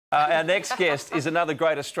Our next guest is another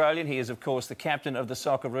great Australian. He is, of course, the captain of the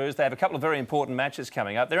Socceroos. They have a couple of very important matches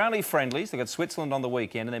coming up. They're only friendlies. They've got Switzerland on the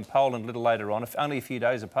weekend and then Poland a little later on, only a few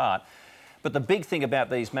days apart. But the big thing about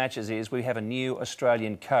these matches is we have a new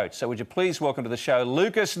Australian coach. So would you please welcome to the show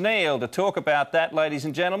Lucas Neill to talk about that, ladies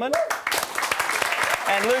and gentlemen.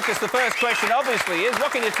 And Lucas, the first question obviously is,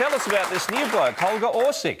 what can you tell us about this new bloke, Holger?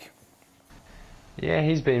 Yeah,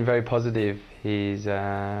 he's been very positive. He's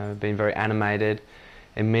been very animated,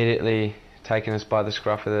 immediately taken us by the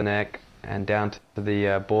scruff of the neck and down to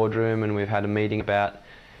the boardroom, and we've had a meeting about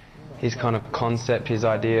his kind of concept, his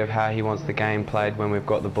idea of how he wants the game played when we've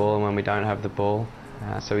got the ball and when we don't have the ball.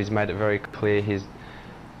 So he's made it very clear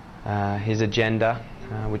his agenda,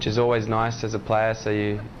 which is always nice as a player, so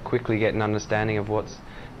you quickly get an understanding of what's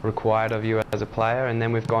required of you as a player, and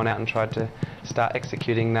then we've gone out and tried to start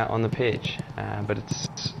executing that on the pitch. But it's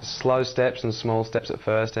slow steps and small steps at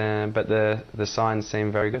first, but the signs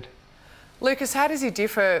seem very good. Lucas, how does he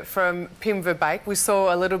differ from Pim Verbeek? We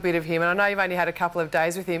saw a little bit of him, and I know you've only had a couple of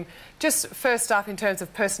days with him. Just first up, in terms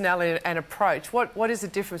of personality and approach, what is the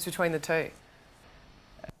difference between the two?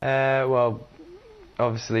 Well,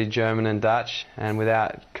 obviously German and Dutch, and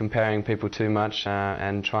without comparing people too much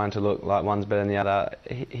and trying to look like one's better than the other,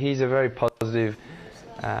 he's a very positive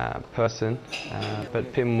person,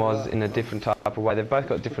 but Pim was in a different type of way. They've both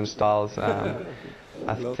got different styles.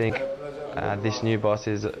 I think this new boss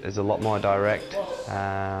is a lot more direct.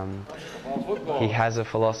 He has a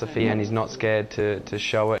philosophy and he's not scared to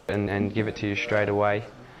show it and give it to you straight away.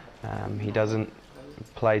 He doesn't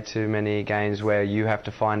play too many games where you have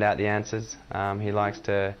to find out the answers. He likes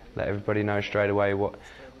to let everybody know straight away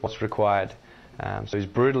what's required. So he's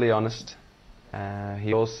brutally honest.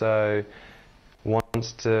 He also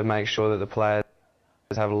wants to make sure that the players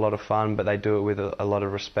have a lot of fun, but they do it with a lot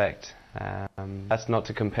of respect. That's not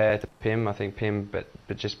to compare to Pim. I think Pim, but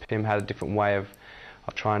just Pim had a different way of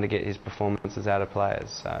trying to get his performances out of players.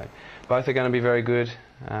 So both are going to be very good.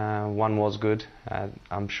 One was good.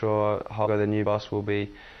 I'm sure Holger, the new boss, will be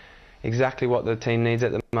exactly what the team needs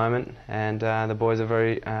at the moment, and the boys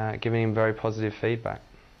are giving him very positive feedback.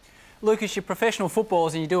 Lucas, you're professional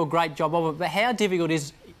footballers and you do a great job of it, but how difficult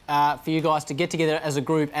is for you guys to get together as a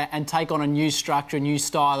group and take on a new structure, a new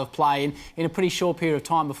style of play in a pretty short period of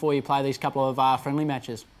time before you play these couple of friendly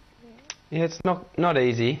matches? Yeah, it's not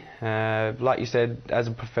easy. Like you said, as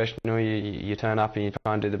a professional, you turn up and you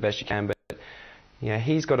try and do the best you can, but yeah,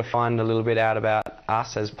 he's got to find a little bit out about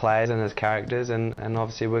us as players and as characters, and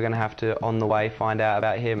obviously we're going to have to, on the way, find out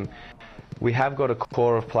about him. We have got a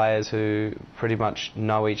core of players who pretty much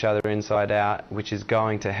know each other inside out, which is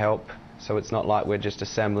going to help. So it's not like we're just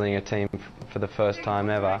assembling a team for the first time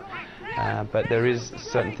ever. But there is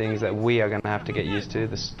certain things that we are going to have to get used to,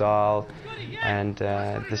 the style and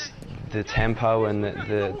the tempo and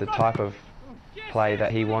the type of play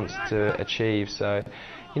that he wants to achieve. So,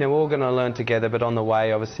 you know, we're all going to learn together, but on the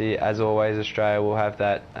way, obviously, as always, Australia will have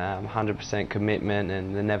that 100% commitment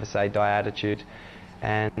and the never say die attitude.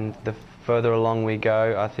 And the further along we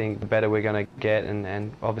go, I think the better we're going to get,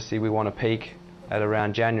 and obviously we want to peak at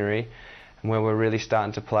around January, where we're really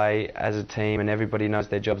starting to play as a team and everybody knows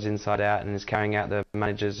their jobs inside out and is carrying out the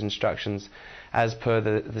manager's instructions as per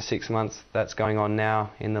the 6 months that's going on now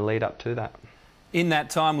in the lead up to that. In that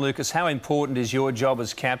time, Lucas, how important is your job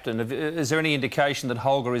as captain? Is there any indication that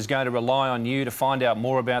Holger is going to rely on you to find out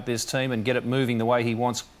more about this team and get it moving the way he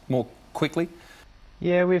wants more quickly?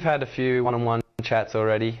 Yeah, we've had a few one-on-one chats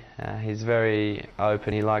already. He's very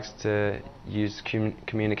open. He likes to use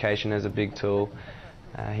communication as a big tool.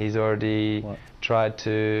 He's already tried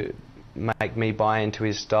to make me buy into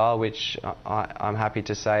his style, which I'm happy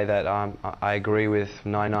to say that I agree with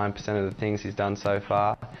 99% of the things he's done so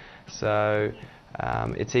far. So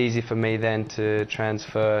it's easy for me then to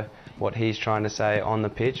transfer what he's trying to say on the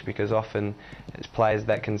pitch, because often it's players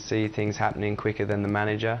that can see things happening quicker than the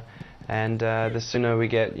manager. And the sooner we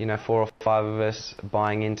get, 4 or 5 of us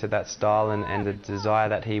buying into that style and the desire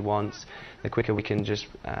that he wants, the quicker we can just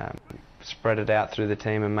spread it out through the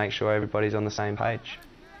team and make sure everybody's on the same page.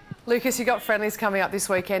 Lucas, you've got friendlies coming up this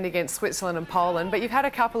weekend against Switzerland and Poland, but you've had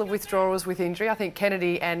a couple of withdrawals with injury. I think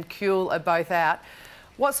Kennedy and Kuhl are both out.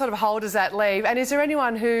 What sort of hole does that leave? And is there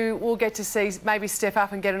anyone who will get to see maybe step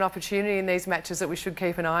up and get an opportunity in these matches that we should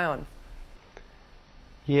keep an eye on?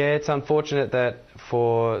 Yeah, it's unfortunate that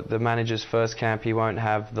for the manager's first camp he won't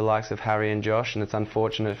have the likes of Harry and Josh, and it's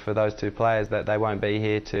unfortunate for those two players that they won't be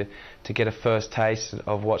here to get a first taste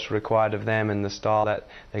of what's required of them and the style that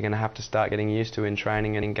they're going to have to start getting used to in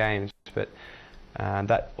training and in games. But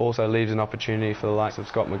that also leaves an opportunity for the likes of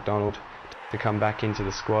Scott McDonald to come back into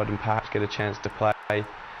the squad and perhaps get a chance to play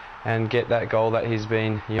and get that goal that he's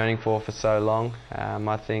been yearning for so long.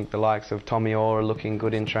 I think the likes of Tommy Orr are looking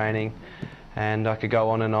good in training, and I could go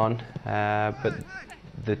on and on, but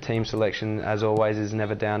the team selection, as always, is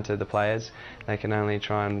never down to the players. They can only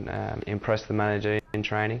try and impress the manager in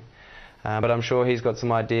training. But I'm sure he's got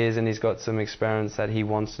some ideas and he's got some experiments that he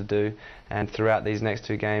wants to do, and throughout these next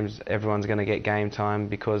 2 games everyone's going to get game time,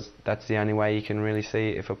 because that's the only way you can really see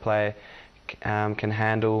if a player can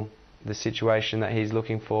handle the situation that he's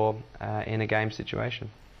looking for in a game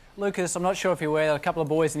situation. Lucas, I'm not sure if you're aware that a couple of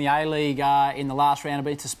boys in the A-League in the last round have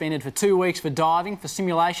been suspended for 2 weeks for diving, for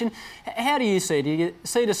simulation. How do you see it? Do you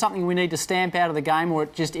see it as something we need to stamp out of the game, or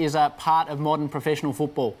it just is a part of modern professional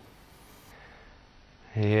football?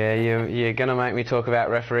 Yeah, you're going to make me talk about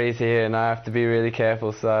referees here, and I have to be really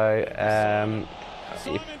careful. So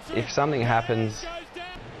if something happens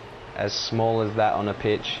as small as that on a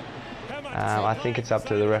pitch, I think it's up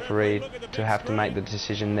to the referee to have to make the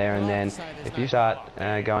decision there and then. If you start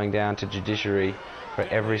going down to judiciary for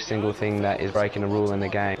every single thing that is breaking a rule in the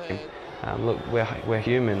game, look, we're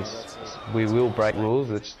humans. We will break rules.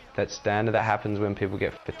 That's standard. That happens when people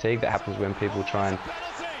get fatigued. That happens when people try and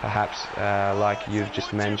perhaps, like you've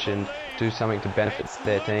just mentioned, do something to benefit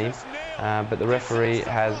their team. But the referee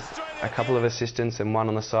has a couple of assistants and one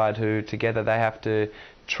on the side who together they have to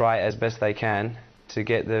try as best they can to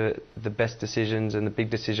get the best decisions and the big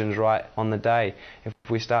decisions right on the day. If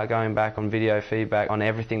we start going back on video feedback on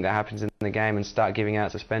everything that happens in the game and start giving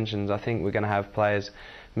out suspensions, I think we're going to have players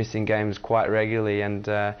missing games quite regularly, and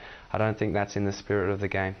I don't think that's in the spirit of the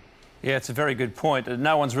game. Yeah, it's a very good point.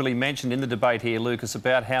 No one's really mentioned in the debate here, Lucas,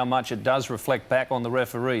 about how much it does reflect back on the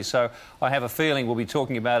referee. So I have a feeling we'll be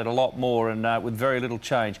talking about it a lot more, and with very little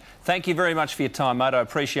change. Thank you very much for your time, mate. I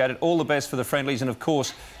appreciate it. All the best for the friendlies and, of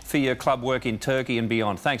course, for your club work in Turkey and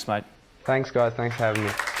beyond. Thanks, mate. Thanks, guys. Thanks for having me.